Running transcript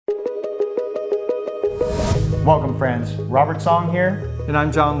Welcome friends, Robert Song here. And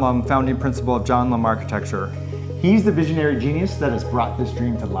I'm John Lum, founding principal of John Lum Architecture. He's the visionary genius that has brought this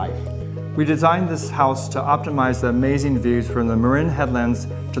dream to life. We designed this house to optimize the amazing views from the Marin Headlands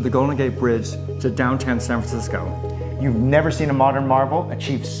to the Golden Gate Bridge to downtown San Francisco. You've never seen a modern marvel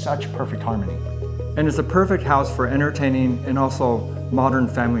achieve such perfect harmony. And it's a perfect house for entertaining and also modern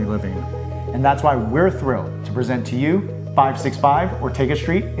family living. And that's why we're thrilled to present to you 565 Ortega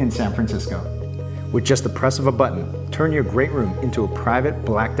Street in San Francisco. With just the press of a button, turn your great room into a private,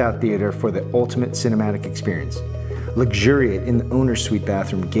 blacked-out theater for the ultimate cinematic experience. Luxuriate in the owner's suite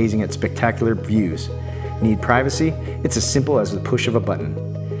bathroom, gazing at spectacular views. Need privacy? It's as simple as the push of a button.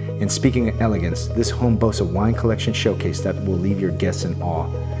 And speaking of elegance, this home boasts a wine collection showcase that will leave your guests in awe.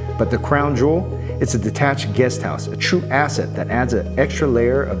 But the crown jewel? It's a detached guest house, a true asset that adds an extra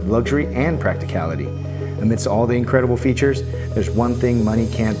layer of luxury and practicality. Amidst all the incredible features, there's one thing money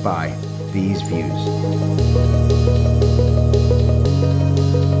can't buy: these views.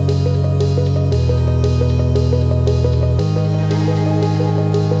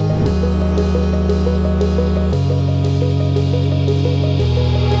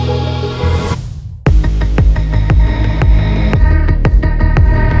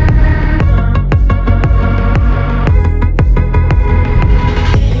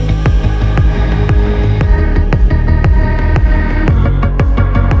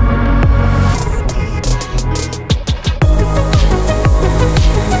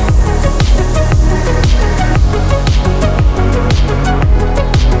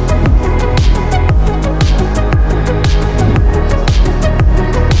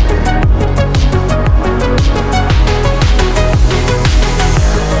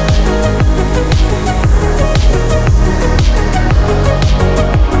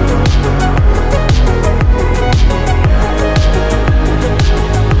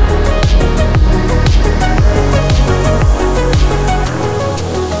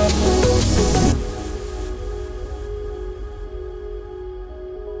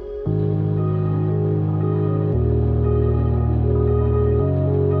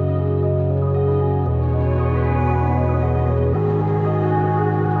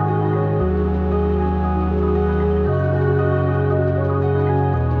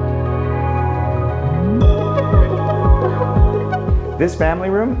 This family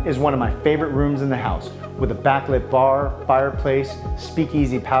room is one of my favorite rooms in the house. With a backlit bar, fireplace,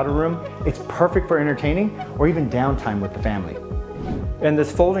 speakeasy powder room, it's perfect for entertaining or even downtime with the family. And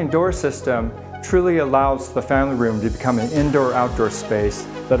this folding door system truly allows the family room to become an indoor-outdoor space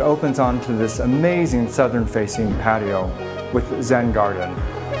that opens onto this amazing southern-facing patio with Zen garden.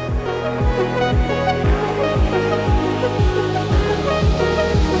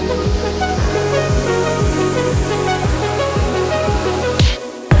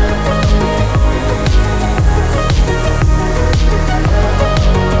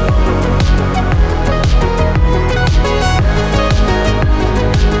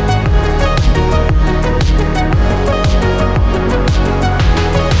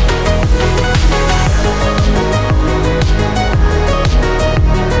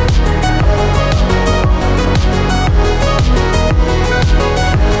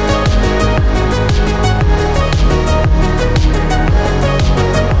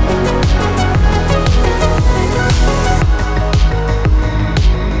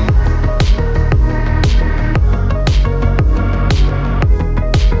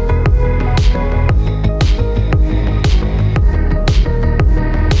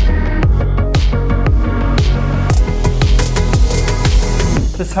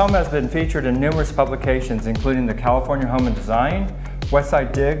 This home has been featured in numerous publications, including the California Home and Design,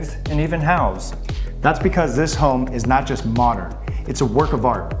 Westside Digs, and even Houzz. That's because this home is not just modern, it's a work of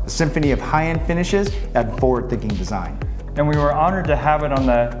art, a symphony of high-end finishes and forward-thinking design. And we were honored to have it on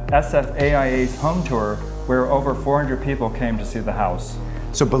the SFAIA's home tour, where over 400 people came to see the house.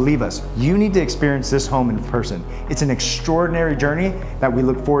 So believe us, you need to experience this home in person. It's an extraordinary journey that we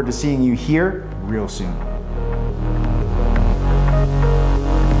look forward to seeing you here real soon.